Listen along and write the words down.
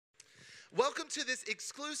Welcome to this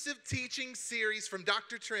exclusive teaching series from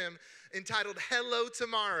Dr. Trimm entitled Hello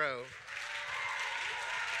Tomorrow.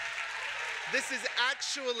 This is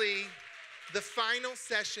actually the final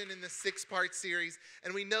session in the 6-part series,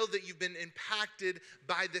 and we know that you've been impacted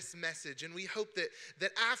by this message, and we hope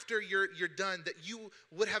that after you're done, that you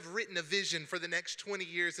would have written a vision for the next 20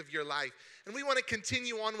 years of your life. And we want to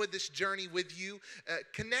continue on with this journey with you.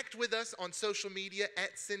 Connect with us on social media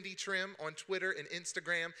at Cindy Trimm on Twitter and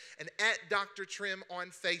Instagram, and at Dr. Trimm on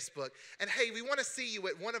Facebook. And hey, we want to see you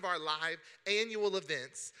at one of our live annual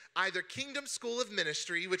events, either Kingdom School of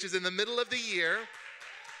Ministry, which is in the middle of the year,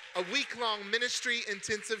 a week-long ministry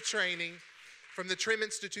intensive training from the Trimm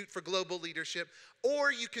Institute for Global Leadership,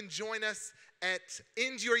 or you can join us at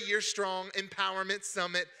End Your Year Strong Empowerment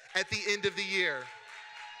Summit at the end of the year.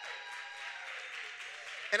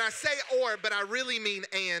 And I say or, but I really mean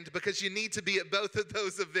and, because you need to be at both of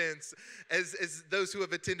those events, as those who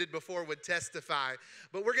have attended before would testify.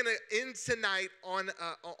 But we're going to end tonight on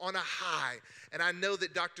a high. And I know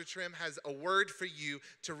that Dr. Trimm has a word for you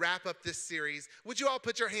to wrap up this series. Would you all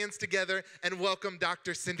put your hands together and welcome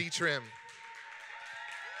Dr. Cindy Trimm?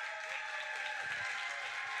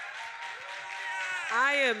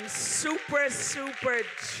 I am super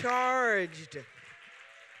charged.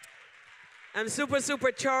 I'm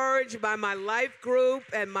super charged by my life group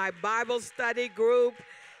and my Bible study group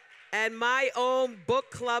and my own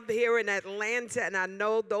book club here in Atlanta. And I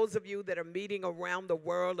know those of you that are meeting around the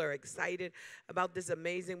world are excited about this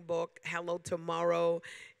amazing book, Hello Tomorrow.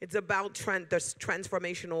 It's about the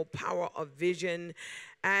transformational power of vision.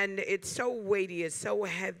 And it's so weighty, it's so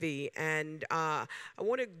heavy, and I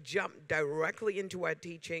want to jump directly into our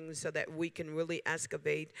teaching so that we can really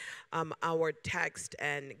excavate our text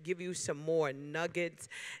and give you some more nuggets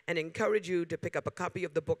and encourage you to pick up a copy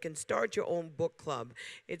of the book and start your own book club.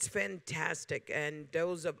 It's fantastic, and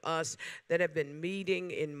those of us that have been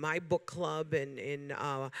meeting in my book club and in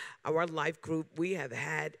our life group, we have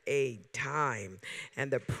had a time,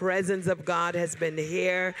 and the presence of God has been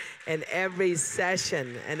here in every session.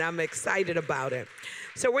 And I'm excited about it.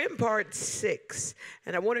 So we're in part 6,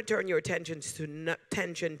 and I want to turn your attention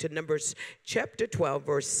to Numbers chapter 12,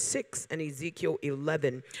 verse 6, and Ezekiel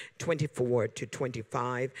 11, 24 to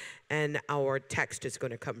 25, and our text is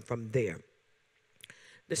going to come from there.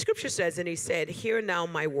 The scripture says, and he said, "Hear now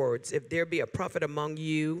my words. If there be a prophet among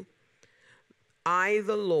you, I,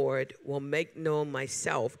 the Lord, will make known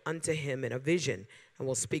myself unto him in a vision, and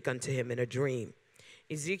will speak unto him in a dream."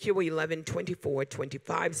 Ezekiel 11, 24,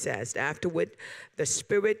 25 says, "Afterward, the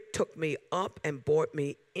Spirit took me up and brought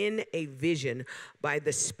me in a vision by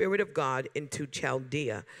the Spirit of God into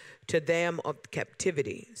Chaldea, to them of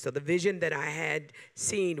captivity. So the vision that I had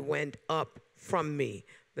seen went up from me.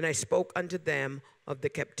 Then I spoke unto them of the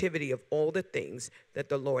captivity of all the things that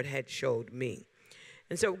the Lord had showed me."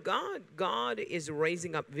 And so God is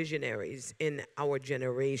raising up visionaries in our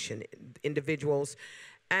generation, individuals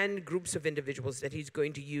and groups of individuals that he's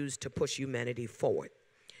going to use to push humanity forward.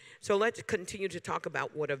 So let's continue to talk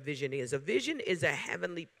about what a vision is. A vision is a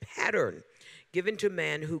heavenly pattern given to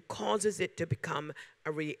man who causes it to become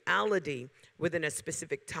a reality within a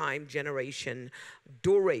specific time, generation,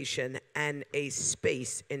 duration, and a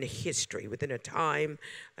space in history. Within a time,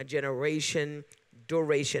 a generation,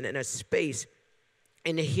 duration, and a space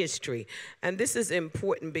in history. And this is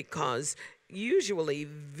important because usually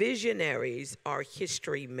visionaries are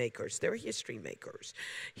history makers. They're history makers.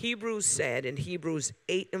 Hebrews said in Hebrews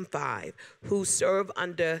 8 and 5, "Who serve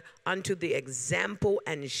unto the example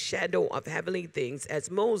and shadow of heavenly things,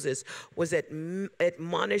 as Moses was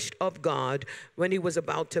admonished of God when he was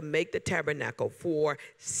about to make the tabernacle. For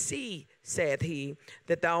see, saith he,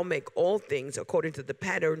 that thou make all things according to the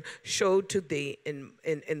pattern showed to thee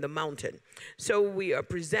in the mountain." So we are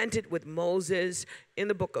presented with Moses in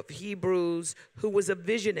the book of Hebrews, who was a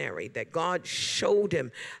visionary, that God showed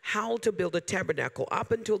him how to build a tabernacle.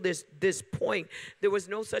 Up until this point, there was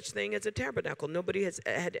no such thing as a tabernacle. Nobody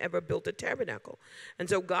had ever built a tabernacle. And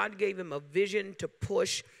so God gave him a vision to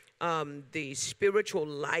push the spiritual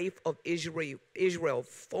life of Israel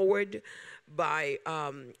forward by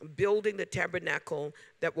building the tabernacle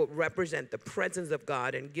that would represent the presence of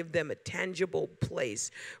God and give them a tangible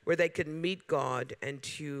place where they could meet God and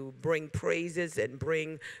to bring praises and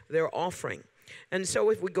bring their offering. And so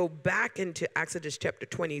if we go back into Exodus chapter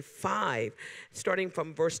 25, starting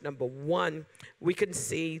from verse number 1, we can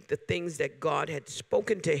see the things that God had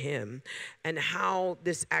spoken to him and how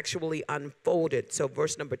this actually unfolded. So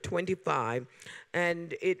verse number 25,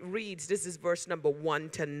 and it reads, this is verse number 1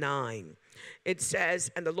 to 9. It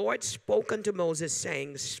says, and the Lord spoke unto Moses,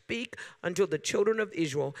 saying, speak unto the children of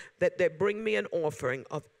Israel, that they bring me an offering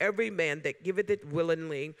of every man that giveth it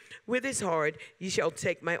willingly. With his heart ye shall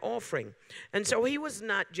take my offering. And so he was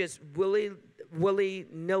not just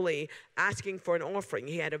willy-nilly asking for an offering.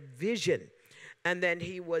 He had a vision. And then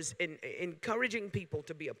he was encouraging people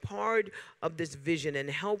to be a part of this vision and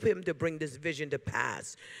help him to bring this vision to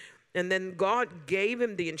pass. And then God gave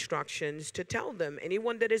him the instructions to tell them,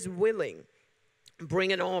 anyone that is willing,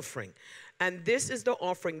 bring an offering. And this is the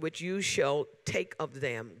offering which you shall take of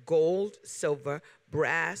them: gold, silver,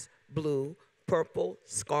 brass, blue, purple,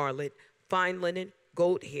 scarlet, fine linen,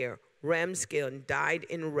 goat hair, ram skin dyed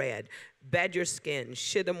in red, badger skin,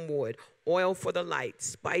 shittim wood, oil for the light,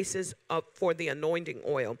 spices for the anointing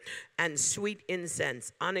oil, and sweet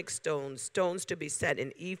incense, onyx stones, stones to be set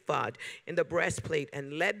in ephod, in the breastplate,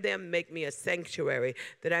 and let them make me a sanctuary,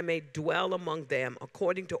 that I may dwell among them,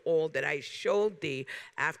 according to all that I showed thee,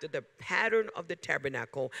 after the pattern of the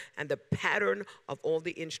tabernacle, and the pattern of all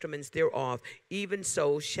the instruments thereof, even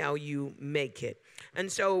so shall you make it.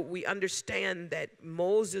 And so we understand that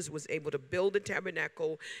Moses was able to build the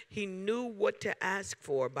tabernacle. He knew what to ask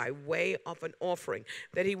for by way of an offering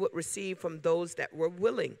that he would receive from those that were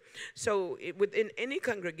willing. So within any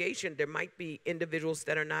congregation, there might be individuals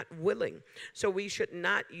that are not willing. So we should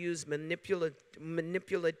not use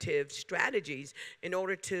manipulative strategies in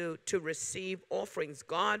order to receive offerings.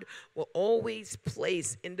 God will always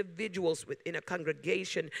place individuals within a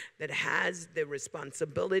congregation that has the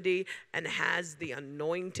responsibility and has the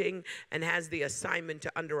anointing and has the assignment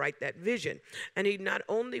to underwrite that vision. And he not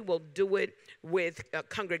only will do it with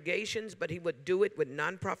congregations, but he would do it with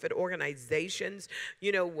nonprofit organizations.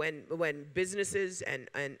 You know, when businesses and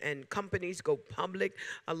companies go public,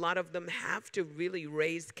 a lot of them have to really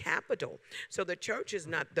raise capital. So the church is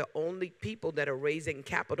not the only people that are raising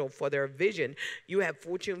capital for their vision. You have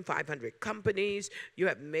Fortune 500 companies, you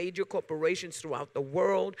have major corporations throughout the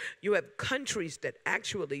world, you have countries that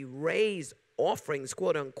actually raise offerings,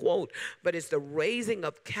 quote unquote, but it's the raising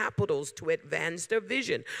of capitals to advance their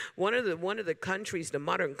vision. One of the countries, the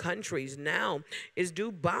modern countries now, is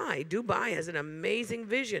Dubai. Dubai has an amazing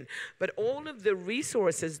vision, but all of the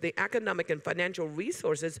resources, the economic and financial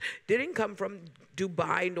resources, didn't come from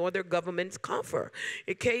Dubai nor their government's coffer.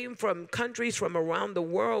 It came from countries from around the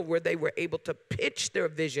world where they were able to pitch their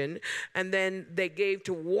vision, and then they gave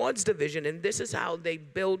towards the vision, and this is how they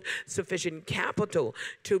built sufficient capital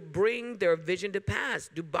to bring their vision to pass.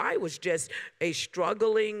 Dubai was just a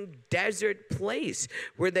struggling desert place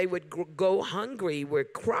where they would go hungry, where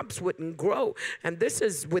crops wouldn't grow. And this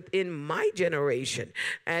is within my generation.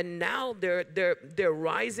 And now they're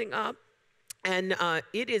rising up. And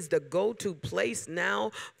it is the go-to place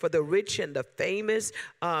now for the rich and the famous,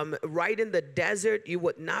 right in the desert. You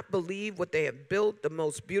would not believe what they have built, the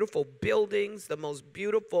most beautiful buildings, the most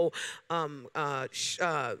beautiful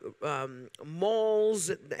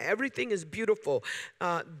malls. Everything is beautiful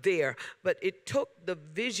there. But it took the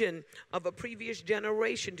vision of a previous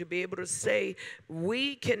generation to be able to say,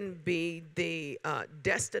 we can be the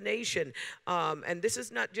destination. And this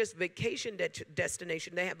is not just vacation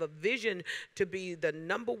destination. They have a vision to be the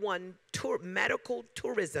 #1 medical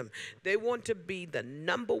tourism. They want to be the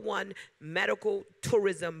 #1 medical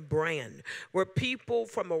tourism brand, where people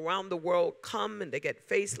from around the world come and they get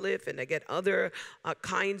facelift and they get other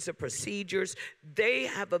kinds of procedures. They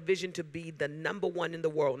have a vision to be the #1 in the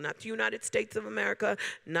world, not the United States of America,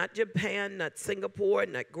 not Japan, not Singapore,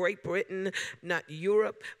 not Great Britain, not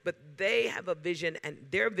Europe, but they have a vision,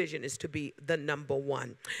 and their vision is to be the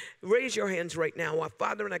 #1. Raise your hands right now. Our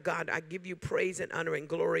Father and our God, I give you praise and honor and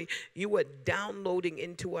glory. You are downloading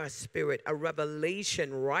into our spirit a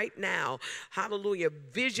revelation right now. Hallelujah.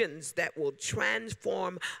 Visions that will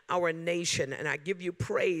transform our nation. And I give you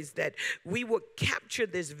praise that we will capture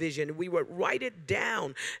this vision. We will write it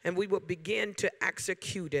down and we will begin to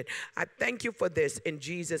execute it. I thank you for this in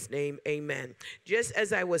Jesus' name. Amen. Just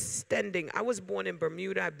as I was standing, I was born in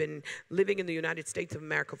Bermuda. I've been living in the United States of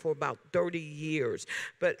America for about 30 years.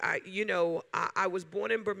 But I was born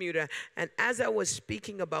in Bermuda, and as I was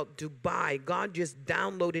speaking about Dubai, God just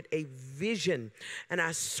downloaded a vision. And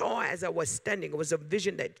I saw as I was standing, it was a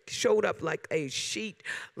vision that showed up like a sheet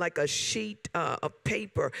of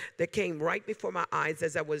paper that came right before my eyes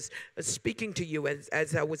as I was speaking to you,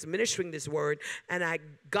 as I was ministering this word. And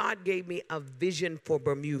God gave me a vision for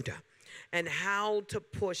Bermuda and how to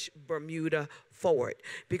push Bermuda forward,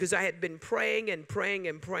 because I had been praying and praying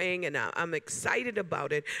and praying, and I'm excited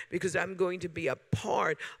about it because I'm going to be a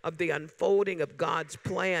part of the unfolding of God's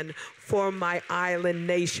plan for my island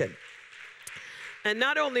nation. And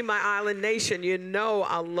not only my island nation, you know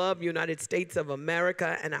I love United States of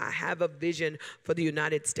America, and I have a vision for the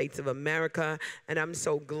United States of America, and I'm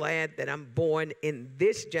so glad that I'm born in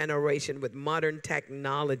this generation with modern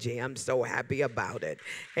technology. I'm so happy about it.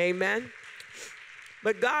 Amen.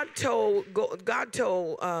 But God told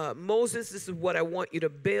Moses, this is what I want you to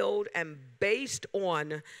build. And based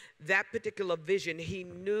on that particular vision, he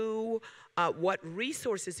knew what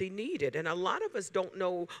resources he needed. And a lot of us don't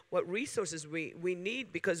know what resources we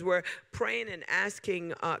need because we're praying and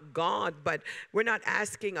asking God, but we're not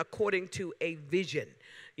asking according to a vision,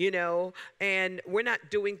 you know, and we're not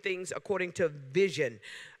doing things according to vision.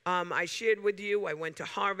 I shared with you, I went to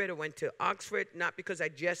Harvard, I went to Oxford, not because I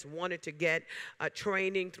just wanted to get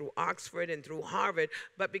training through Oxford and through Harvard,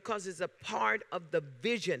 but because it's a part of the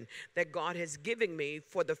vision that God has given me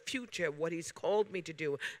for the future, what he's called me to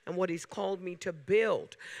do and what he's called me to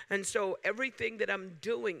build. And so everything that I'm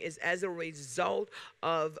doing is as a result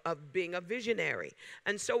of being a visionary.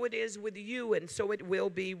 And so it is with you, and so it will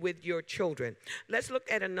be with your children. Let's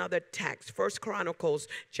look at another text, 1 Chronicles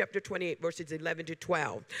chapter 28, verses 11 to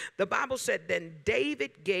 12. The Bible said, then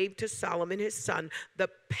David gave to Solomon his son the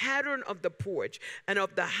pattern of the porch and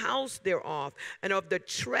of the house thereof and of the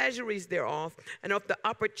treasuries thereof and of the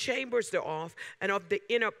upper chambers thereof and of the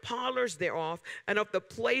inner parlors thereof and of the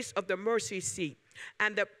place of the mercy seat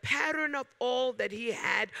and the pattern of all that he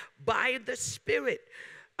had by the Spirit,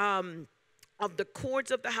 of the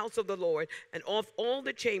courts of the house of the Lord, and of all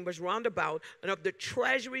the chambers round about, and of the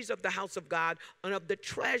treasuries of the house of God, and of the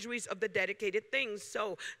treasuries of the dedicated things.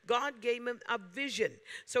 So God gave him a vision.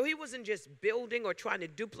 So he wasn't just building or trying to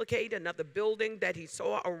duplicate another building that he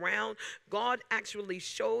saw around. God actually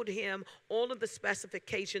showed him all of the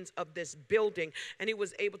specifications of this building, and he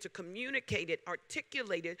was able to communicate it,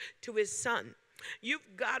 articulate it to his son.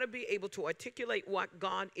 You've got to be able to articulate what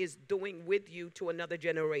God is doing with you to another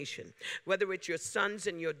generation, whether it's your sons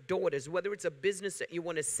and your daughters, whether it's a business that you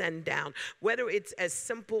want to send down, whether it's as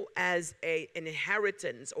simple as an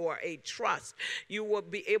inheritance or a trust. You will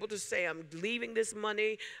be able to say, I'm leaving this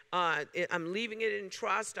money, I'm leaving it in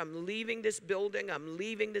trust, I'm leaving this building, I'm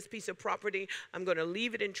leaving this piece of property, I'm going to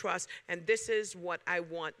leave it in trust, and this is what I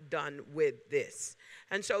want done with this.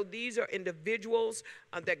 And so these are individuals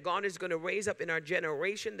that God is going to raise up in our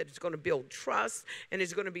generation that is going to build trust, and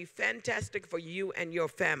it's going to be fantastic for you and your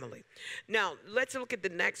family. Now, let's look at the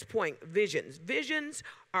next point, visions. Visions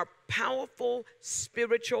are powerful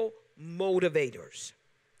spiritual motivators.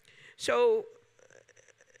 So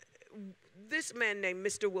this man named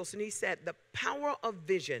Mr. Wilson, he said, the power of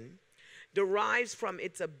vision derives from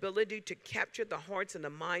its ability to capture the hearts and the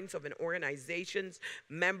minds of an organization's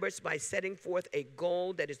members by setting forth a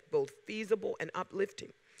goal that is both feasible and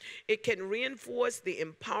uplifting. It can reinforce the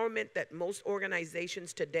empowerment that most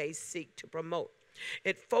organizations today seek to promote.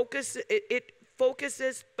 It focuses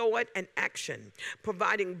thought and action,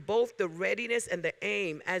 providing both the readiness and the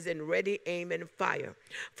aim, as in ready, aim, and fire,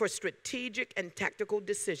 for strategic and tactical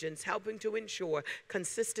decisions, helping to ensure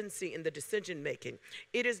consistency in the decision making.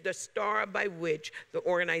 It is the star by which the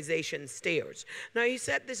organization steers. Now, he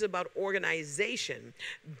said this about organization,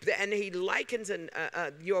 and he likens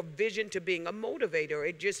your vision to being a motivator.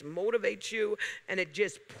 It just motivates you, and it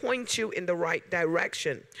just points you in the right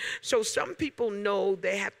direction. So some people know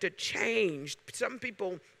they have to change. Some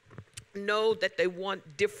people know that they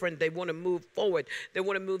want different. They want to move forward. They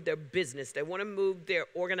want to move their business. They want to move their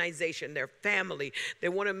organization, their family. They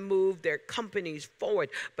want to move their companies forward,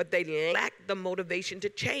 but they lack the motivation to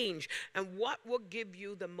change. And what will give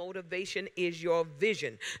you the motivation is your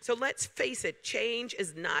vision. So let's face it, change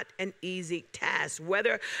is not an easy task.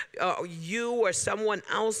 Whether you or someone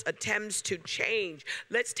else attempts to change,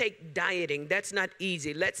 let's take dieting. That's not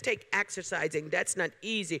easy. Let's take exercising. That's not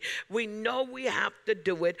easy. We know we have to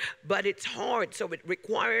do it, but it's hard, so it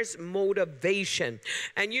requires motivation.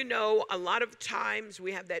 And you know, a lot of times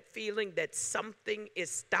we have that feeling that something is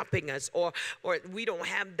stopping us, or we don't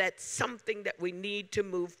have that something that we need to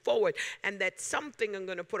move forward. And that something, I'm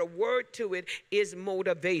going to put a word to it, is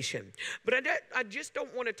motivation. But I just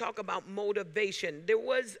don't want to talk about motivation. There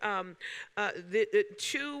was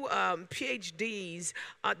two PhDs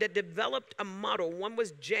that developed a model. One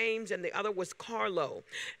was James and the other was Carlo.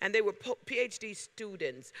 And they were PhD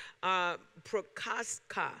students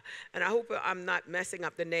Prokaska, and I hope I'm not messing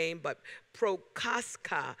up the name, but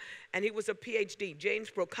Prokaska, and he was a PhD, James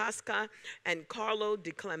Prokaska and Carlo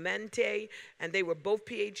Di Clemente, and they were both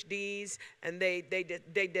PhDs, and they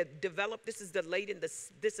developed, this is late in the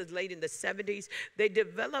 70s, they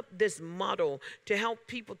developed this model to help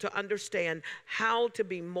people to understand how to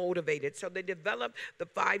be motivated. So they developed the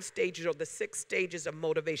 5 stages or the 6 stages of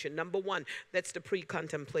motivation. Number 1, that's the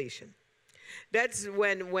pre-contemplation. That's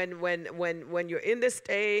when you're in the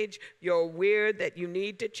stage, you're aware that you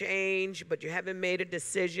need to change, but you haven't made a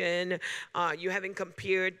decision. You haven't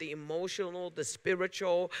compared the emotional, the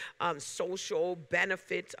spiritual, social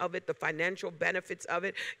benefits of it, the financial benefits of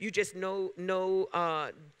it. You just know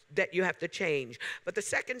that you have to change. But the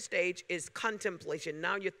second stage is contemplation.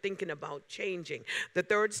 Now you're thinking about changing. The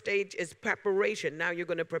third stage is preparation. Now you're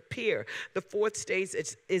going to prepare. The fourth stage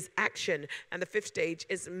is action. And the fifth stage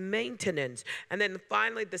is maintenance. And then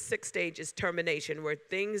finally, the sixth stage is termination, where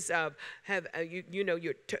things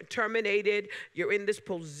you're terminated. You're in this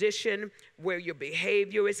position where your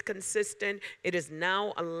behavior is consistent. It is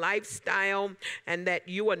now a lifestyle, and that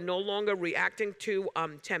you are no longer reacting to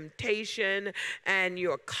temptation, and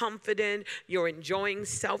you're confident, you're enjoying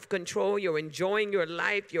self-control, you're enjoying your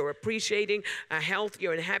life, you're appreciating a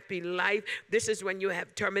healthier and happy life. This is when you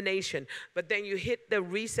have termination. But then you hit the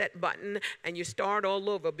reset button and you start all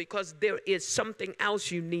over, because there is something else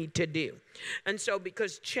you need to do. And so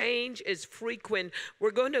because change is frequent,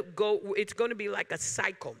 it's going to be like a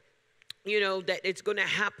cycle. You know, that it's going to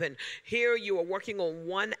happen. Here you are working on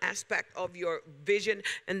one aspect of your vision,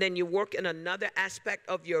 and then you work in another aspect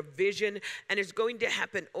of your vision, and it's going to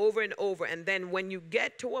happen over and over. And then when you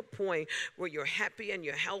get to a point where you're happy and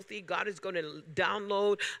you're healthy, God is going to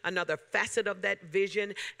download another facet of that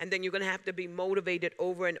vision, and then you're going to have to be motivated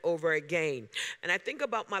over and over again. And I think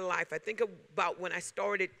about my life. I think about when I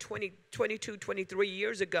started 22, 23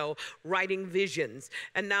 years ago writing visions,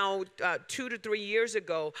 and now 2 to 3 years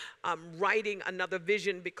ago, writing another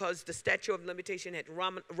vision, because the statute of limitation had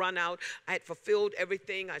run out. I had fulfilled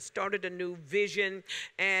everything. I started a new vision,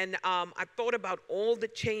 and I thought about all the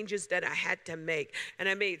changes that I had to make, and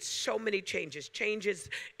I made so many changes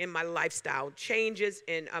in my lifestyle, changes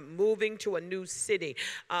in moving to a new city,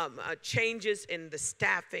 changes in the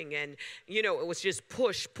staffing, and you know, it was just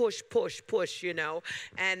push, you know.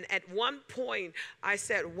 And at one point I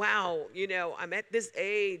said, wow, you know, I'm at this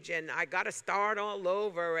age and I got to start all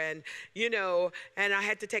over, and you know, and I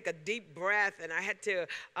had to take a deep breath, and I had to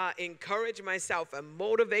encourage myself and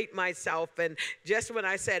motivate myself. And just when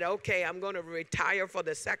I said, okay, I'm going to retire for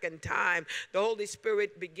the second time, the Holy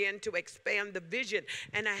Spirit began to expand the vision,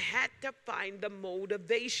 and I had to find the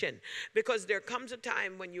motivation, because there comes a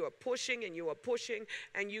time when you are pushing and you are pushing,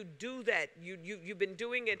 and you do that. You've been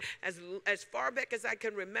doing it as far back as I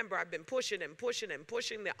can remember. I've been pushing and pushing and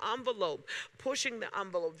pushing the envelope, pushing the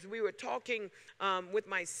envelopes. We were talking with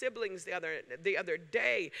my siblings the other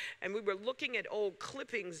day, and we were looking at old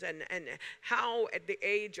clippings and how at the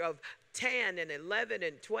age of 10 and 11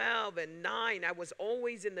 and 12 and 9, I was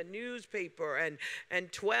always in the newspaper,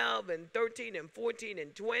 and 12 and 13 and 14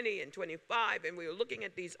 and 20 and 25, and we were looking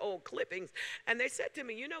at these old clippings, and they said to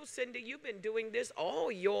me, you know, Cindy, you've been doing this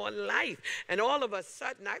all your life. And all of a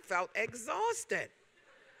sudden I felt exhausted.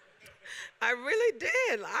 I really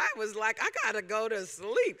did. I was like, I gotta go to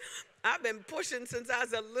sleep. I've been pushing since I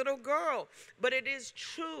was a little girl. But it is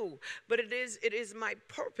true. But it is my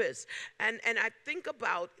purpose. And I think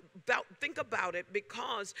about it,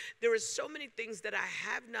 because there are so many things that I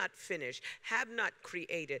have not finished, have not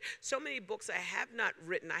created. So many books I have not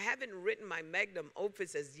written. I haven't written my magnum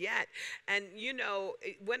opus as yet. And you know,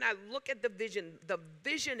 when I look at the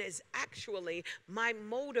vision is actually my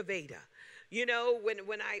motivator. You know,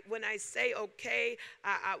 when I say, okay,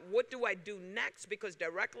 what do I do next? Because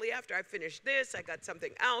directly after I finish this, I got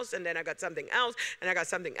something else, and then I got something else, and I got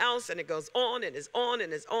something else, and it goes on and is on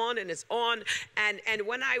and is on and is on. And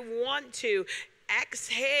when I want to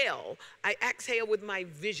exhale, I exhale with my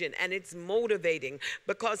vision, and it's motivating,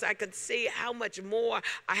 because I can see how much more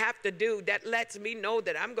I have to do. That lets me know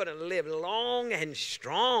that I'm going to live long and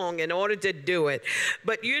strong in order to do it.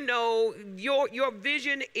 But you know, your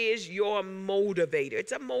vision is your motivator.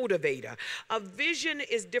 It's a motivator. A vision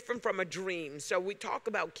is different from a dream. So we talk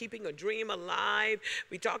about keeping a dream alive.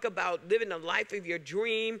 We talk about living the life of your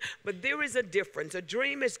dream, but there is a difference. A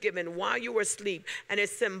dream is given while you are asleep, and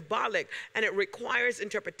it's symbolic, and it requires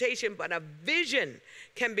interpretation, but a vision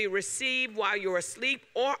can be received while you're asleep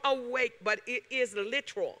or awake, but it is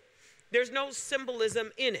literal. There's no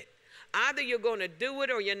symbolism in it. Either you're going to do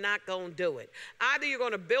it or you're not going to do it. Either you're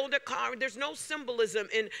going to build a car. There's no symbolism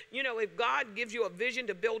in, if God gives you a vision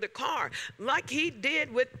to build a car, like he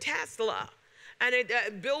did with Tesla and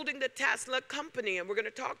building the Tesla company. And we're going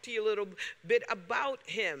to talk to you a little bit about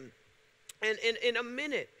him and in a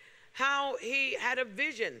minute. How he had a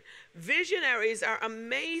vision. Visionaries are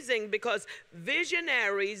amazing because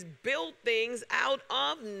visionaries build things out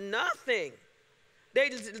of nothing. They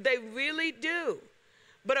really do.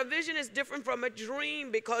 But a vision is different from a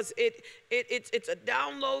dream because it's a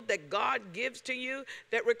download that God gives to you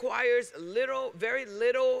that requires very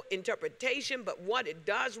little interpretation, but what it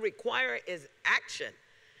does require is action.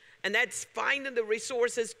 And that's finding the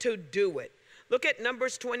resources to do it. Look at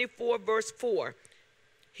Numbers 24, verse 4.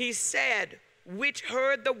 He said, which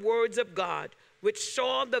heard the words of God, which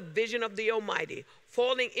saw the vision of the Almighty,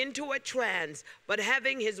 falling into a trance, but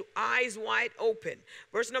having his eyes wide open.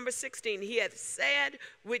 Verse number 16, he hath said,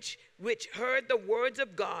 which heard the words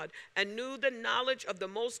of God, and knew the knowledge of the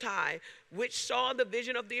Most High, which saw the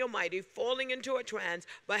vision of the Almighty, falling into a trance,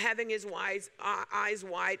 but having his eyes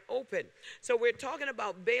wide open. So we're talking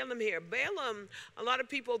about Balaam here. Balaam, a lot of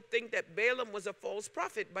people think that Balaam was a false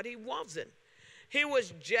prophet, but he wasn't. He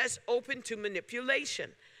was just open to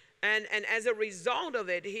manipulation. And as a result of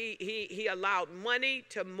it, he allowed money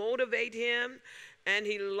to motivate him, and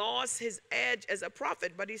he lost his edge as a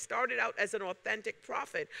prophet. But he started out as an authentic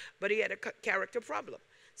prophet, but he had a character problem.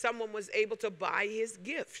 Someone was able to buy his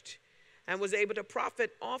gift and was able to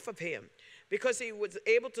profit off of him because he was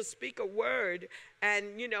able to speak a word.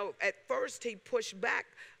 And, at first he pushed back,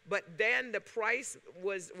 but then the price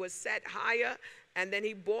was set higher. And then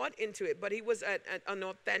he bought into it, but he was an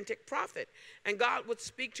authentic prophet. And God would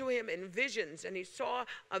speak to him in visions, and he saw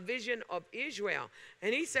a vision of Israel.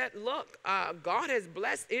 And he said, look, God has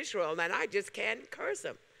blessed Israel, and I just can't curse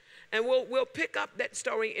him. And we'll pick up that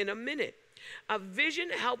story in a minute. A vision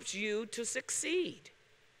helps you to succeed.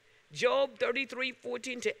 Job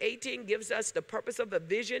 33:14-18 gives us the purpose of a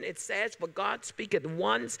vision. It says, for God speaketh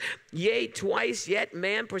once, yea, twice, yet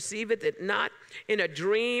man perceiveth it not. In a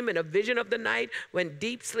dream, in a vision of the night, when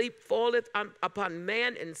deep sleep falleth upon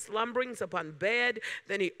man, and slumberings upon bed,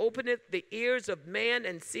 then he openeth the ears of man,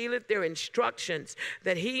 and sealeth their instructions,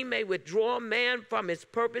 that he may withdraw man from his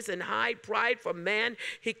purpose, and hide pride from man.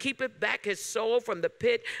 He keepeth back his soul from the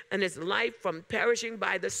pit, and his life from perishing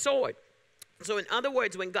by the sword. So in other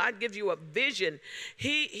words, when God gives you a vision,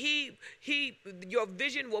 your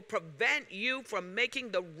vision will prevent you from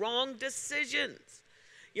making the wrong decisions.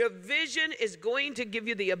 Your vision is going to give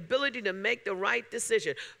you the ability to make the right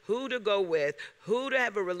decision. Who to go with, who to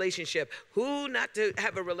have a relationship, who not to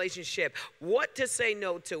have a relationship, what to say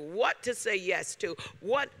no to, what to say yes to,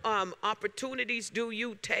 what opportunities do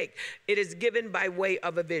you take. It is given by way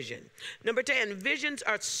of a vision. Number 10, visions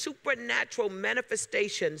are supernatural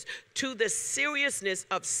manifestations to the seriousness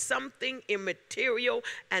of something immaterial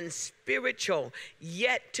and spiritual,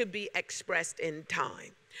 yet to be expressed in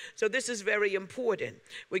time. So this is very important.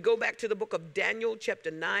 We go back to the book of Daniel, chapter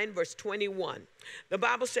 9, verse 21. The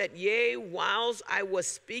Bible said, yea, whilst I was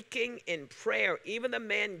speaking in prayer, even the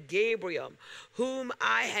man Gabriel, whom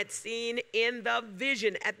I had seen in the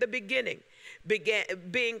vision at the beginning,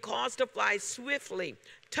 being caused to fly swiftly,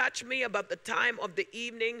 touched me about the time of the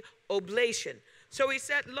evening oblation. So he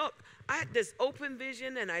said, look, I had this open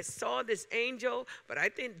vision and I saw this angel, but I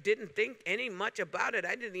didn't think any much about it.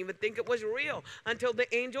 I didn't even think it was real until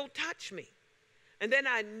the angel touched me. And then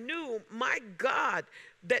I knew, my God,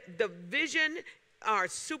 that the vision are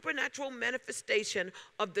supernatural manifestation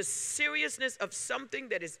of the seriousness of something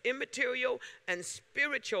that is immaterial and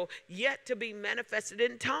spiritual, yet to be manifested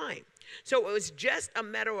in time. So it was just a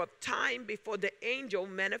matter of time before the angel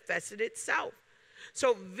manifested itself.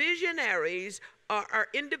 So visionaries are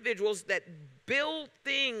individuals that build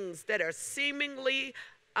things that are seemingly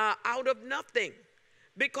out of nothing,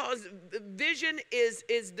 because vision is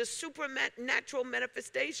the supernatural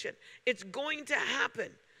manifestation. It's going to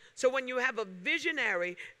happen. So when you have a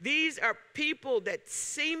visionary, these are people that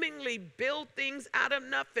seemingly build things out of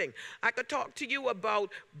nothing. I could talk to you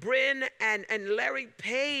about Bryn and Larry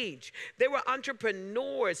Page. They were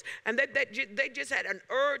entrepreneurs, and they just had an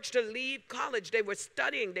urge to leave college. They were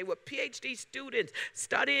studying. They were PhD students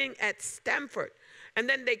studying at Stanford. And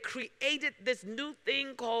then they created this new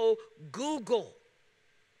thing called Google.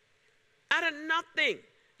 Out of nothing.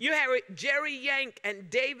 You have Jerry Yank and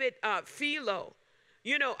David Philo.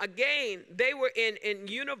 You know, again, they were in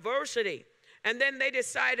university, And then they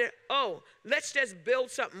decided, oh, let's just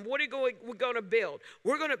build something. What are we're going to build?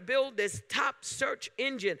 We're going to build this top search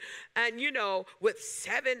engine. And, with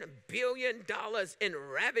 $7 billion in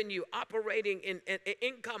revenue, operating in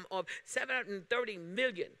income of $730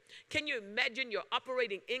 million. Can you imagine your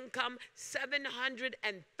operating income,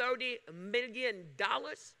 $730 million?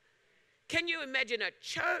 Can you imagine a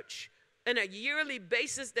church on a yearly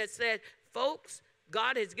basis that said, folks,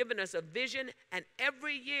 God has given us a vision, and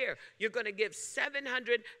every year you're going to give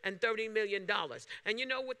 $730 million. And you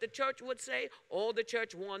know what the church would say? All the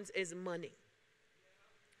church wants is money.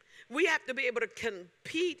 We have to be able to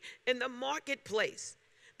compete in the marketplace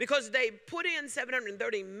because they put in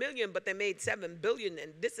 $730 million, but they made $7 billion,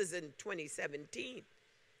 and this is in 2017.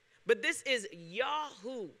 But this is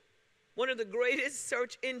Yahoo, one of the greatest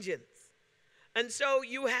search engines. And so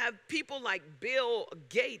you have people like Bill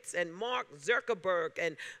Gates and Mark Zuckerberg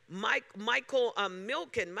and Michael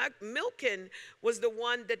Milken. Milken was the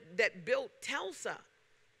one that built Tesla,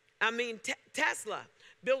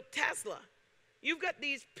 built Tesla. You've got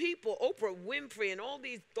these people, Oprah Winfrey and all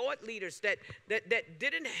these thought leaders that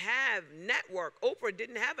didn't have network. Oprah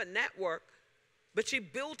didn't have a network, but she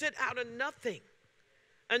built it out of nothing.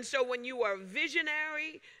 And so when you are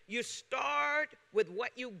visionary, you start with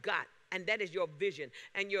what you got. And that is your vision.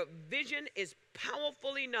 And your vision is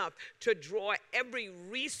powerful enough to draw every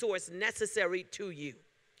resource necessary to you.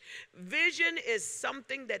 Vision is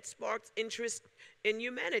something that sparks interest in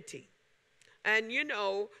humanity. And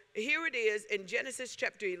here it is in Genesis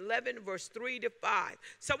chapter 11, verse 3 to 5.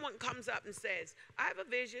 Someone comes up and says, I have a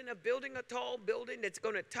vision of building a tall building that's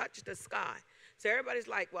going to touch the sky. So everybody's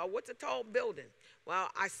like, well, what's a tall building? Well,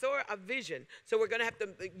 I saw a vision, so we're going to have to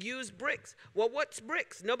use bricks. Well, what's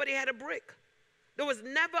bricks? Nobody had a brick. There was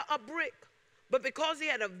never a brick. But because he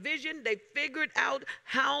had a vision, they figured out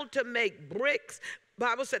how to make bricks. The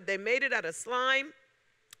Bible said they made it out of slime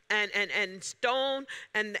and stone,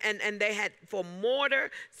 and they had for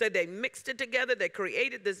mortar, so they mixed it together. They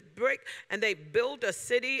created this brick, and they built a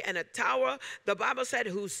city and a tower. The Bible said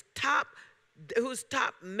whose top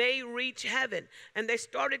may reach heaven. And they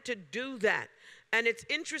started to do that. And it's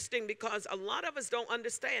interesting because a lot of us don't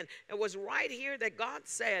understand. It was right here that God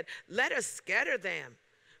said, let us scatter them,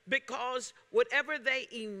 because whatever they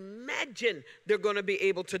imagine, they're going to be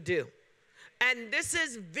able to do. And this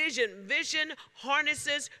is vision. Vision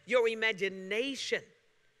harnesses your imagination.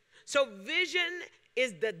 So vision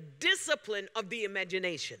is the discipline of the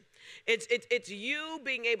imagination. It's you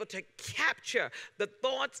being able to capture the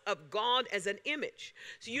thoughts of God as an image.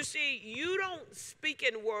 So you see, you don't speak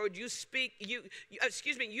in words, you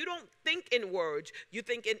don't think in words, you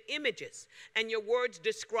think in images. And your words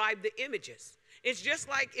describe the images. It's just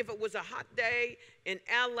like if it was a hot day in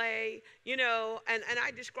LA, and I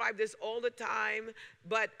describe this all the time,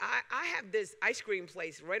 but I have this ice cream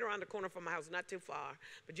place right around the corner from my house, not too far,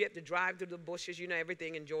 but you have to drive through the bushes.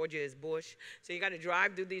 Everything in Georgia is bush. So you got to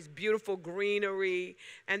drive through these beautiful greenery,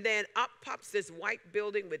 and then up pops this white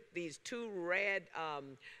building with these two red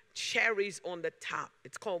cherries on the top.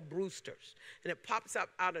 It's called Brewster's, and it pops up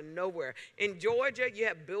out of nowhere. In Georgia, you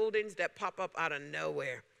have buildings that pop up out of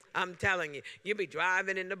nowhere. I'm telling you, you'll be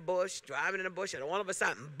driving in the bush, and all of a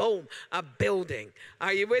sudden, boom, a building.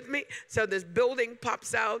 Are you with me? So this building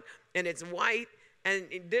pops out, and it's white, and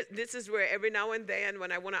this is where every now and then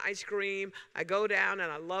when I want an ice cream, I go down,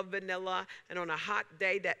 and I love vanilla, and on a hot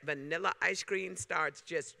day, that vanilla ice cream starts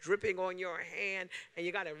just dripping on your hand, and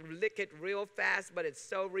you got to lick it real fast, but it's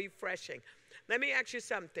so refreshing. Let me ask you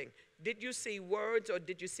something. Did you see words or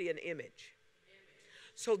did you see an image?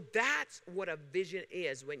 So that's what a vision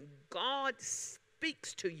is. When God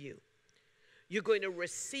speaks to you, you're going to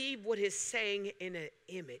receive what he's saying in an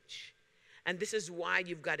image. And this is why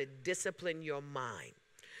you've got to discipline your mind.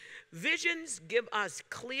 Visions give us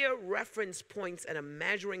clear reference points and a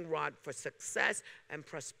measuring rod for success and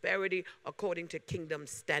prosperity according to kingdom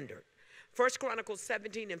standard. 1 Chronicles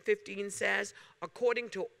 17 and 15 says, according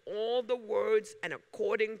to all the words and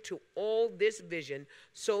according to all this vision,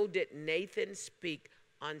 so did Nathan speak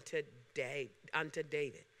unto David.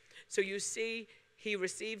 So you see, he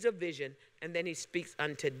receives a vision and then he speaks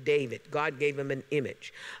unto David. God gave him an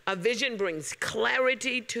image. A vision brings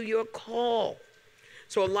clarity to your call.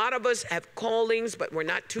 So a lot of us have callings, but we're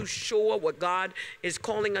not too sure what God is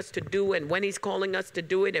calling us to do and when he's calling us to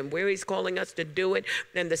do it and where he's calling us to do it.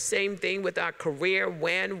 And the same thing with our career,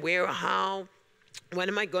 when, where, how. When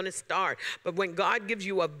am I going to start? But when God gives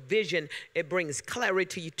you a vision, it brings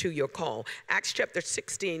clarity to your call. Acts chapter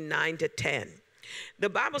 16, 9 to 10. The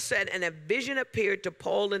Bible said, and a vision appeared to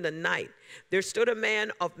Paul in the night. There stood a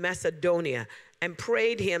man of Macedonia and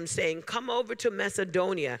prayed him, saying, "Come over to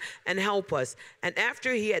Macedonia and help us." And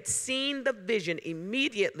after he had seen the vision,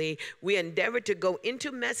 immediately we endeavored to go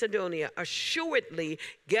into Macedonia, assuredly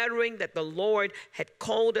gathering that the Lord had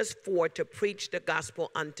called us forth to preach the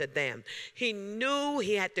gospel unto them. He knew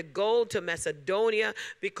he had to go to Macedonia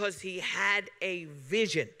because he had a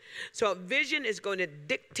vision. So a vision is going to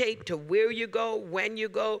dictate to where you go, when you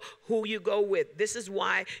go, who you go with. This is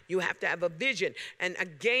why you have to have a vision. And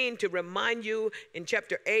again, to remind you, in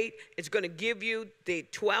chapter 8, it's going to give you the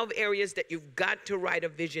 12 areas that you've got to write a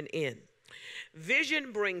vision in.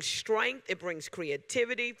 Vision brings strength, it brings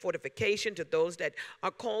creativity, fortification to those that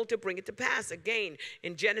are called to bring it to pass. Again,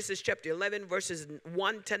 in Genesis chapter 11, verses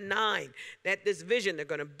 1 to 9, that this vision, they're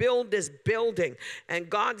going to build this building. And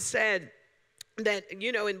God said, that,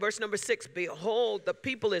 in verse number 6, behold, the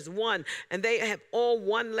people is one, and they have all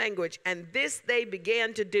one language, and this they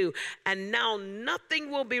began to do, and now nothing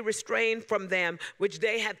will be restrained from them which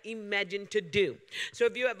they have imagined to do. So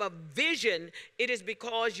if you have a vision, it is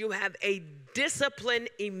because you have a disciplined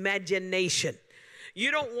imagination. You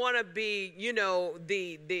don't want to be,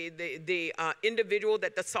 the individual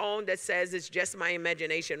that the song that says it's just my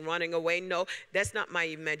imagination running away. No, that's not my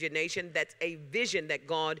imagination. That's a vision that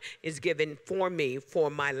God is given for me, for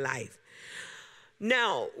my life.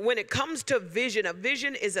 Now, when it comes to vision, a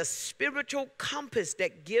vision is a spiritual compass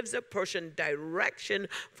that gives a person direction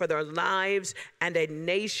for their lives and a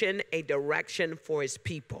nation a direction for his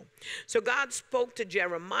people. So God spoke to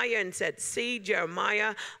Jeremiah and said, "See,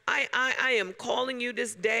 Jeremiah, I am calling you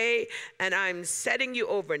this day, and I'm setting you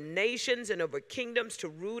over nations and over kingdoms to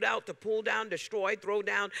root out, to pull down, destroy, throw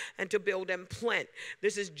down, and to build and plant."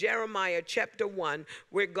 This is Jeremiah chapter 1,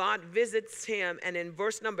 where God visits him, and in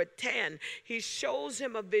verse number 10, he shows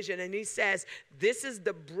him a vision, and he says, this is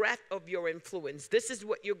the breadth of your influence. This is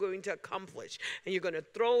what you're going to accomplish, and you're going to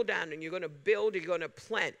throw down, and you're going to build, you're going to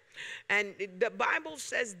plant. And the Bible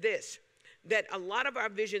says this, that a lot of our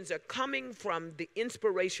visions are coming from the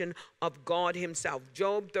inspiration of God himself.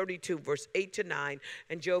 Job 32, verse 8 to 9,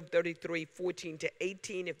 and Job 33, 14 to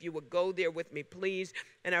 18. If you would go there with me, please.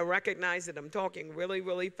 And I recognize that I'm talking really,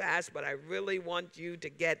 really fast, but I really want you to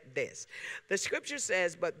get this. The scripture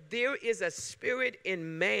says, "But there is a spirit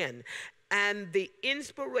in man, and the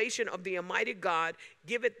inspiration of the Almighty God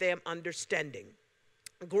giveth them understanding.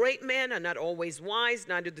 Great men are not always wise,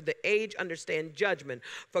 neither do the aged understand judgment.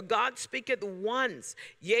 For God speaketh once,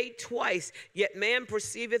 yea, twice, yet man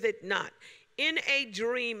perceiveth it not. In a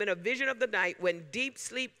dream, in a vision of the night, when deep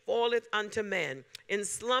sleep falleth unto man, in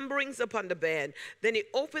slumberings upon the bed, then he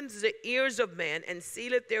opens the ears of man and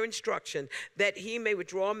sealeth their instruction, that he may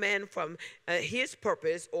withdraw man from his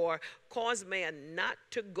purpose, or cause man not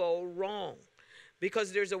to go wrong.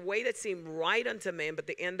 Because there's a way that seems right unto man, but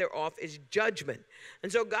the end thereof is judgment."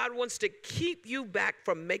 And so God wants to keep you back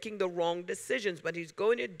from making the wrong decisions, but he's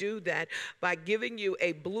going to do that by giving you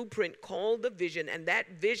a blueprint called the vision, and that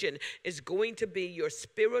vision is going to be your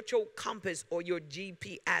spiritual compass, or your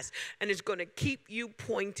GPS, and it's going to keep you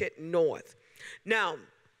pointed north. Now,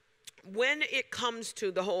 when it comes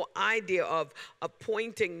to the whole idea of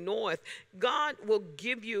pointing north, God will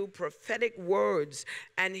give you prophetic words,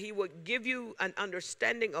 and he will give you an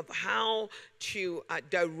understanding of how to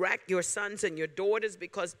direct your sons and your daughters,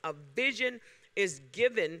 because a vision is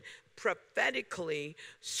given prophetically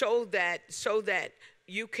so that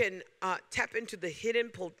you can tap into the hidden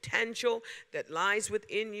potential that lies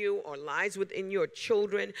within you or lies within your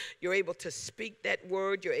children. You're able to speak that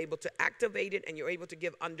word, you're able to activate it, and you're able to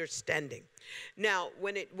give understanding. Now,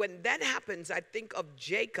 when that happens, I think of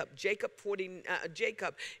Jacob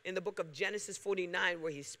in the book of Genesis 49,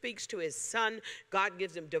 where he speaks to his son. God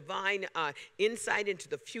gives him divine insight into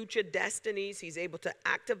the future destinies. He's able to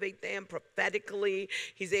activate them prophetically.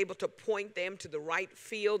 He's able to point them to the right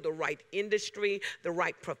field, the right industry, the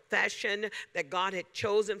right profession that God had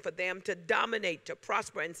chosen for them to dominate, to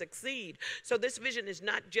prosper, and succeed. So this vision is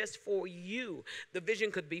not just for you. The vision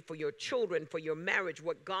could be for your children, for your marriage,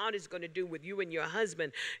 what God is going to do with you and your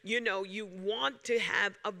husband. You want to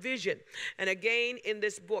have a vision. And again, in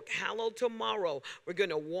this book, Hallowed Tomorrow, we're going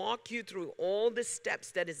to walk you through all the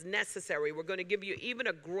steps that is necessary. We're going to give you even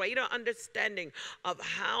a greater understanding of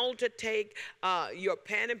how to take your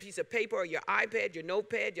pen and piece of paper, or your iPad, your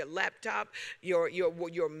notepad, your laptop, your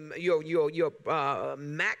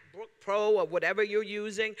MacBook Pro or whatever you're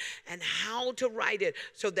using, and how to write it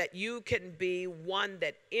so that you can be one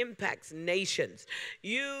that impacts nations.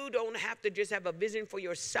 You don't have to just have a vision for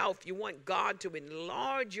yourself. You want God to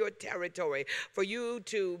enlarge your territory, for you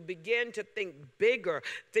to begin to think bigger,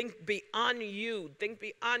 think beyond you, think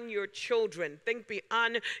beyond your children, think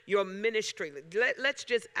beyond your ministry. Let's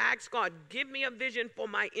just ask God, give me a vision for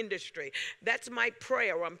my industry. That's my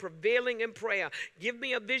prayer. I'm prevailing in prayer. Give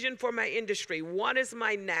me a vision for my industry. What is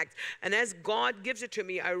my next? And as God gives it to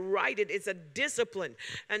me, I write it. It's a discipline.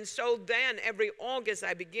 And so then every August,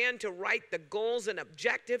 I begin to write the goals and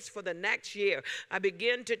objectives for the next year. I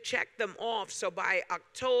begin to check them off. So by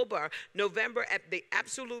October, November, at the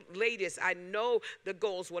absolute latest, I know the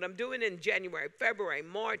goals, what I'm doing in January, February,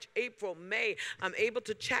 March, April, May. I'm able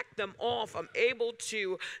to check them off. I'm able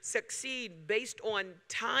to succeed based on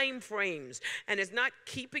time frames. And it's not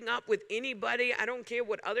keeping up with anybody. I don't care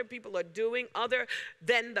what other people are doing, other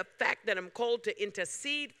than the fact that I'm called to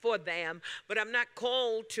intercede for them, but I'm not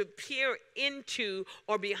called to peer into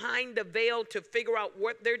or behind the veil to figure out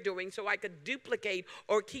what they're doing so I could duplicate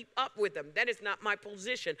or keep up with them. That is not my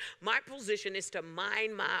position. My position is to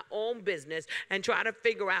mind my own business and try to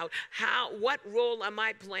figure out what role am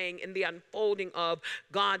I playing in the unfolding of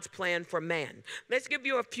God's plan for man. Let's give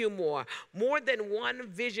you a few more. More than one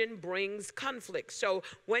vision brings conflict. So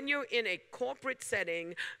when you're in a corporate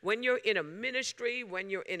setting, when you're in a ministry, when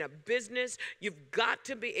you're in a business, you've got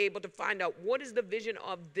to be able to find out what is the vision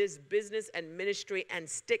of this business and ministry and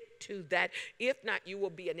stick to that. If not, you will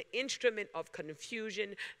be an instrument of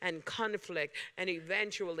confusion and conflict, and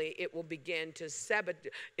eventually it will begin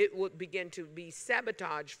to be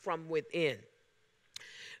sabotaged from within.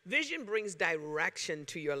 Vision brings direction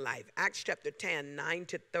to your life. Acts chapter 10, 9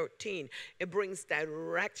 to 13. It brings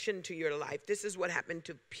direction to your life. This is what happened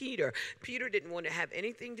to Peter. Peter didn't want to have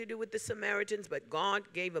anything to do with the Samaritans, but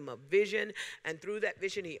God gave him a vision. And through that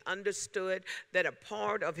vision, he understood that a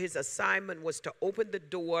part of his assignment was to open the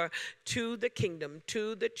door to the kingdom,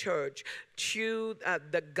 to the church, to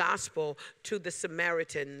the gospel, to the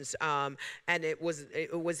Samaritans. And it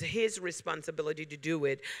was his responsibility to do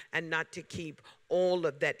it and not to keep all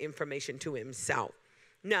of that information to himself.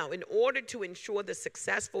 Now, in order to ensure the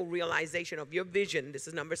successful realization of your vision, this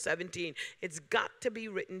is number 17, it's got to be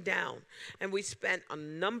written down. And we spent a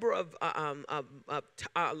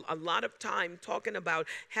lot of time talking about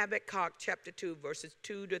Habakkuk chapter 2, verses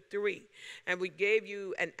 2 to 3. And we gave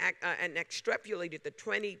you and extrapolated the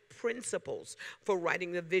 20 principles for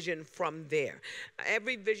writing the vision from there.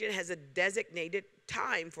 Every vision has a designated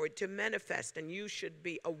time for it to manifest, and you should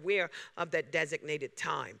be aware of that designated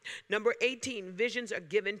time. Number 18, visions are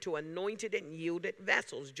given to anointed and yielded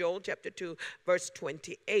vessels. Joel chapter 2, verse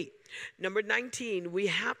 28. Number 19, we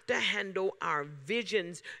have to handle our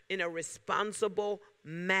visions in a responsible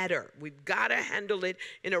matter. We've got to handle it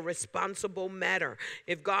in a responsible manner.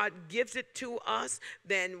 If God gives it to us,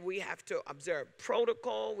 then we have to observe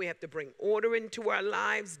protocol. We have to bring order into our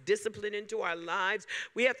lives, discipline into our lives.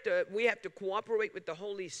 We have to cooperate with the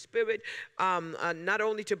Holy Spirit, not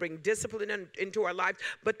only to bring discipline into our lives,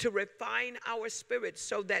 but to refine our spirits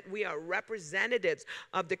so that we are representatives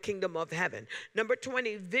of the kingdom of heaven. Number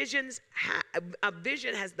 20, a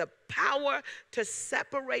vision has the power to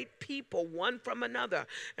separate people one from another.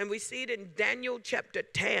 And we see it in Daniel chapter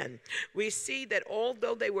 10. We see that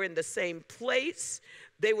although they were in the same place,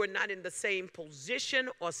 they were not in the same position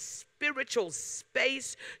or spiritual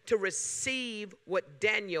space to receive what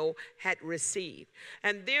Daniel had received.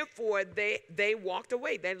 And therefore, they walked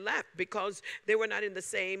away. They left because they were not in the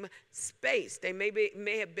same space. They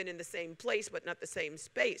may have been in the same place, but not the same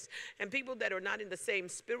space. And people that are not in the same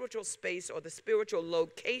spiritual space or the spiritual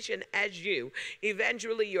location as you,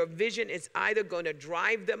 eventually your vision is either going to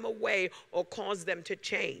drive them away or cause them to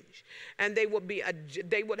change. And they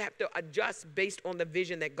would have to adjust based on the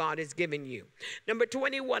vision that God has given you. Number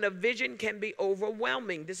 21, a vision can be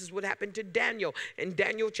overwhelming. This is what happened to Daniel in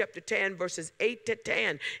Daniel chapter 10, verses 8 to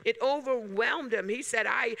 10. It overwhelmed him. He said,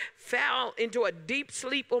 I fell into a deep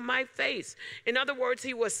sleep on my face. In other words,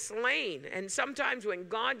 he was slain. And sometimes when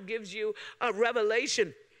God gives you a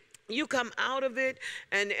revelation, you come out of it,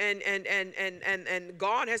 and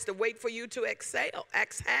God has to wait for you to exhale,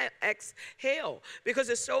 because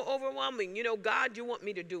it's so overwhelming. You know, God, you want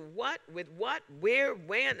me to do what, with what, where,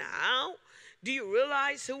 when, how? Do you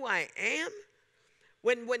realize who I am?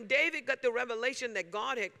 When David got the revelation that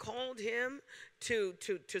God had called him to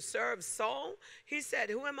serve Saul, he said,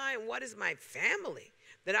 who am I and what is my family,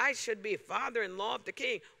 that I should be father-in-law of the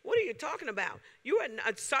king? What are you talking about? You are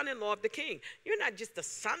a son-in-law of the king. You're not just the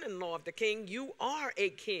son-in-law of the king. You are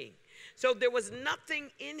a king. So there was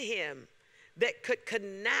nothing in him that could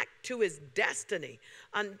connect to his destiny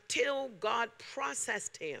until God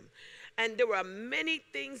processed him. And there are many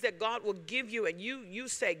things that God will give you, and you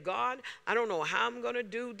say, God, I don't know how I'm going to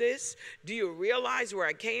do this. Do you realize where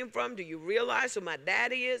I came from? Do you realize who my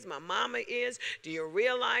daddy is, my mama is? Do you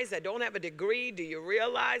realize I don't have a degree? Do you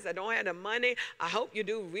realize I don't have the money? I hope you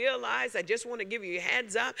do realize. I just want to give you a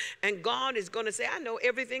heads up. And God is going to say, I know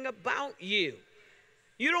everything about you.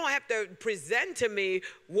 You don't have to present to me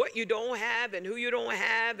what you don't have and who you don't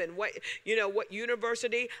have and what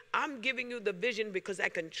university. I'm giving you the vision because I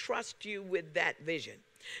can trust you with that vision.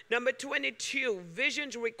 Number 22,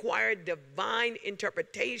 visions require divine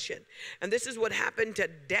interpretation. And this is what happened to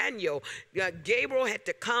Daniel. Gabriel had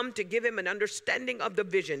to come to give him an understanding of the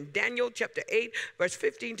vision. Daniel chapter 8, verse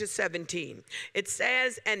 15 to 17. It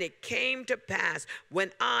says, and it came to pass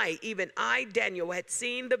when even I, Daniel, had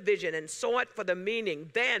seen the vision and saw it for the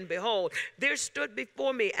meaning, then behold, there stood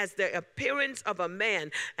before me as the appearance of a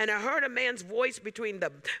man. And I heard a man's voice between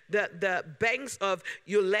the banks of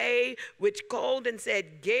Ulai, which called and said,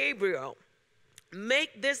 Gabriel,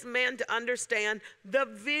 make this man to understand the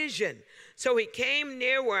vision. So he came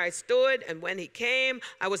near where I stood, and when he came,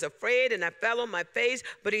 I was afraid, and I fell on my face.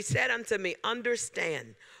 But he said unto me,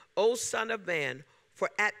 understand, O son of man, for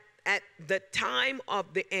at the time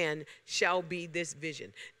of the end shall be this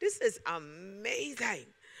vision. This is amazing.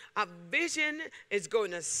 A vision is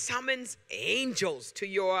going to summons angels to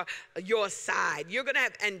your side. You're going to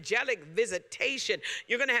have angelic visitation.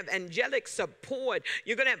 You're going to have angelic support.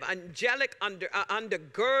 You're going to have angelic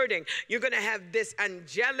undergirding. You're going to have this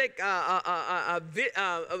angelic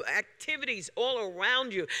activities all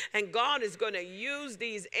around you. And God is going to use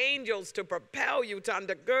these angels to propel you, to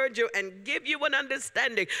undergird you, and give you an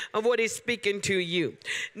understanding of what He's speaking to you.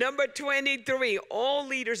 Number 23, all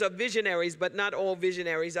leaders are visionaries, but not all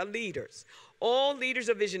visionaries are leaders. All leaders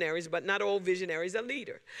are visionaries, but not all visionaries are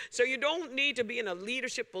leaders. So you don't need to be in a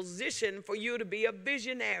leadership position for you to be a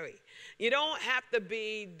visionary. You don't have to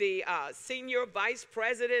be the senior vice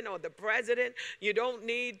president or the president. You don't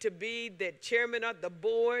need to be the chairman of the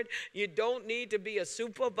board. You don't need to be a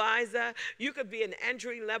supervisor. You could be an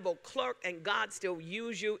entry-level clerk, and God still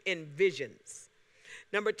use you in visions.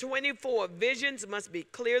 Number 24, visions must be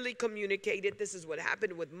clearly communicated. This is what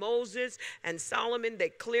happened with Moses and Solomon. They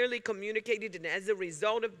clearly communicated, and as a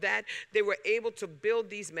result of that, they were able to build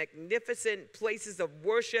these magnificent places of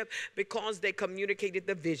worship because they communicated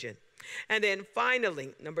the vision. And then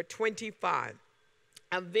finally, number 25,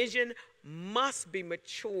 a vision must be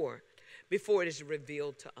mature before it is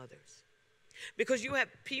revealed to others. Because you have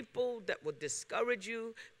people that will discourage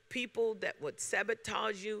you, people that would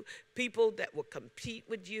sabotage you, people that would compete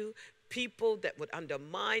with you, people that would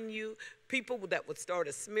undermine you, people that would start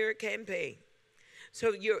a smear campaign.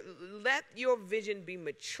 So let your vision be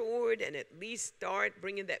matured and at least start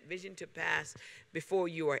bringing that vision to pass before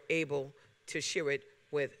you are able to share it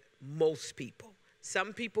with most people.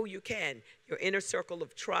 Some people you can. Your inner circle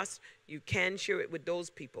of trust, you can share it with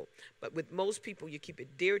those people. But with most people, you keep it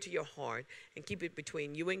dear to your heart and keep it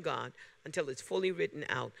between you and God until it's fully written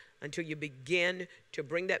out, until you begin to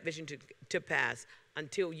bring that vision to pass,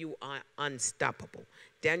 until you are unstoppable.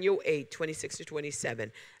 Daniel 8, 26 to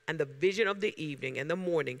 27. And the vision of the evening and the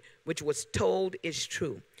morning, which was told, is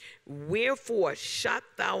true. Wherefore shut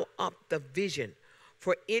thou up the vision,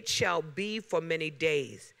 for it shall be for many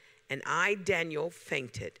days. And I, Daniel,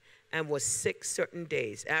 fainted and was sick certain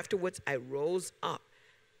days. Afterwards, I rose up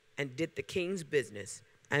and did the king's business,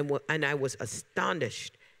 and I was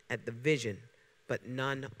astonished at the vision, but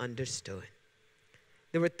none understood.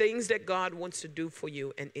 There are things that God wants to do for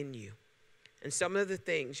you and in you. And some of the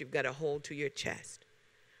things you've got to hold to your chest.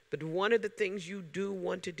 But one of the things you do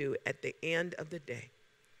want to do at the end of the day,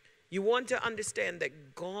 you want to understand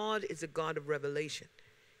that God is a God of revelation.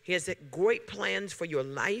 He has great plans for your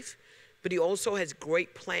life, but He also has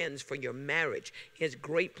great plans for your marriage. He has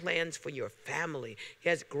great plans for your family. He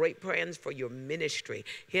has great plans for your ministry.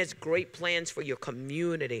 He has great plans for your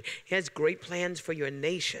community. He has great plans for your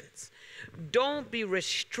nations. Don't be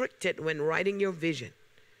restricted when writing your vision.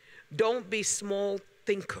 Don't be small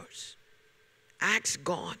thinkers. Ask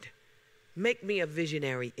God, make me a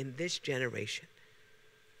visionary in this generation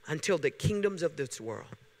until the kingdoms of this world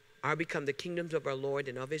are become the kingdoms of our Lord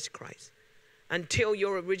and of His Christ, until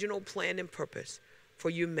your original plan and purpose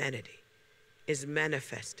for humanity is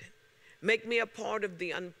manifested. Make me a part of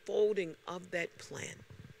the unfolding of that plan.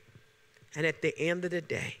 And at the end of the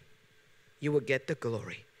day, you will get the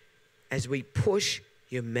glory as we push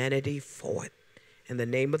humanity forward. In the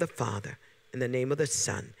name of the Father, in the name of the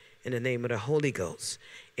Son, in the name of the Holy Ghost,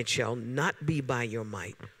 it shall not be by your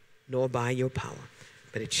might, nor by your power,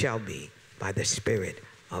 but it shall be by the Spirit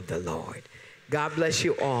of the Lord. God bless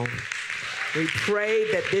you all. We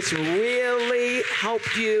pray that this really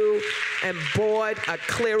helped you and brought a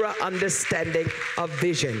clearer understanding of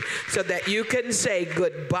vision so that you can say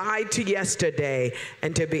goodbye to yesterday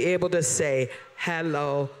and to be able to say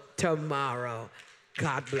hello tomorrow.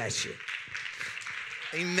 God bless you.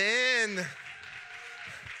 Amen.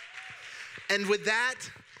 And with that,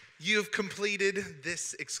 you've completed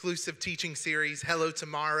this exclusive teaching series, Hello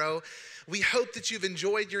Tomorrow. We hope that you've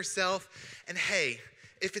enjoyed yourself. And hey,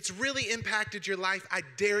 if it's really impacted your life, I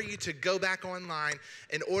dare you to go back online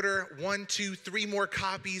and order 1, 2, 3 more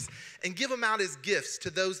copies and give them out as gifts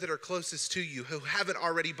to those that are closest to you who haven't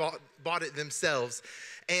already bought it themselves.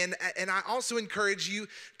 And I also encourage you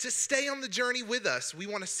to stay on the journey with us. We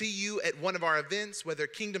want to see you at one of our events, whether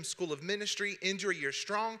Kingdom School of Ministry, Injury or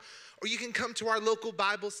Strong, or you can come to our local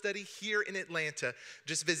Bible study here in Atlanta.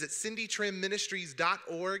 Just visit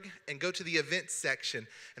cindytrimmministries.org and go to the events section,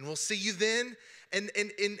 and we'll see you then.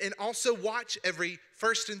 And also watch every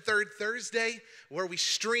first and third Thursday where we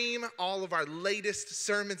stream all of our latest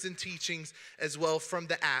sermons and teachings as well from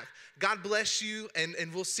the app. God bless you, and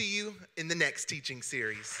we'll see you in the next teaching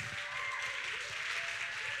series.